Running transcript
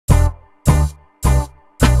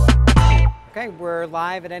Okay, we're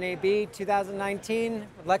live at NAB 2019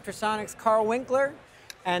 with Lectrosonics Karl Winkler,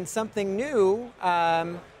 and something new.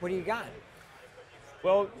 What do you got?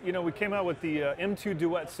 Well, you know, we came out with the M2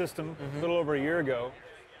 Duet system a little over a year ago,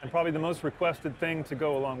 and probably the most requested thing to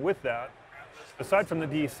go along with that, aside from the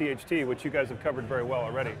DCHT, which you guys have covered very well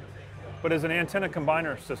already, but is an antenna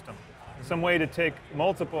combiner system. Some way to take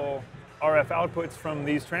multiple RF outputs from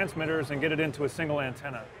these transmitters and get it into a single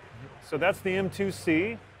antenna. So that's the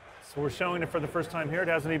M2C. So we're showing it for the first time here. It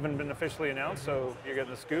hasn't even been officially announced, so you're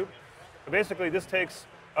getting the scoop. But basically, this takes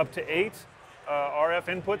up to 8 RF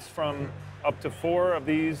inputs from up to 4 of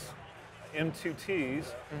these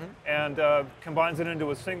M2Ts and combines it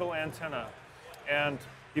into a single antenna. And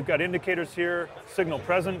you've got indicators here, signal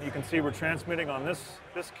present. You can see we're transmitting on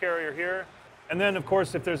this carrier here. And then, of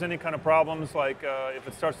course, if there's any kind of problems, like if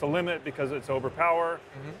it starts to limit because it's overpower,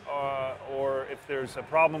 or if there's a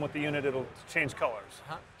problem with the unit, it'll change colors.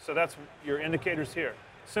 So that's your indicators here.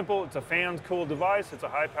 Simple, it's a fan-cooled device. It's a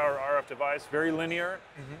high-power RF device, very linear,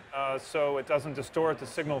 so it doesn't distort the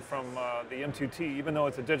signal from the M2T, even though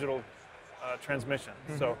it's a digital transmission.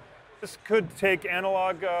 So this could take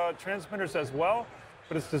analog transmitters as well,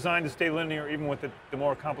 but it's designed to stay linear even with the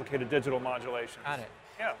more complicated digital modulations. Got it.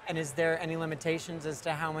 Yeah. And is there any limitations as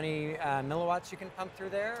to how many milliwatts you can pump through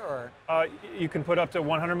there, or? You can put up to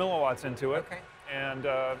 100 milliwatts into it. Okay. And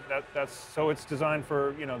so it's designed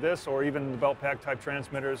for this or even the belt pack type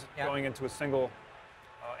transmitters going into a single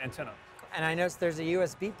antenna. And I noticed there's a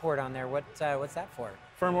USB port on there. What's that for?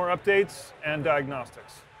 Firmware updates and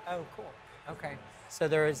diagnostics. Oh, cool. Okay. So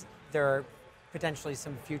there are potentially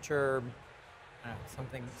some future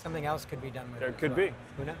something else could be done with it. There could as well. be.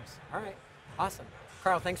 Who knows? All right. Awesome.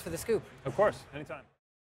 Karl, thanks for the scoop. Of course, anytime.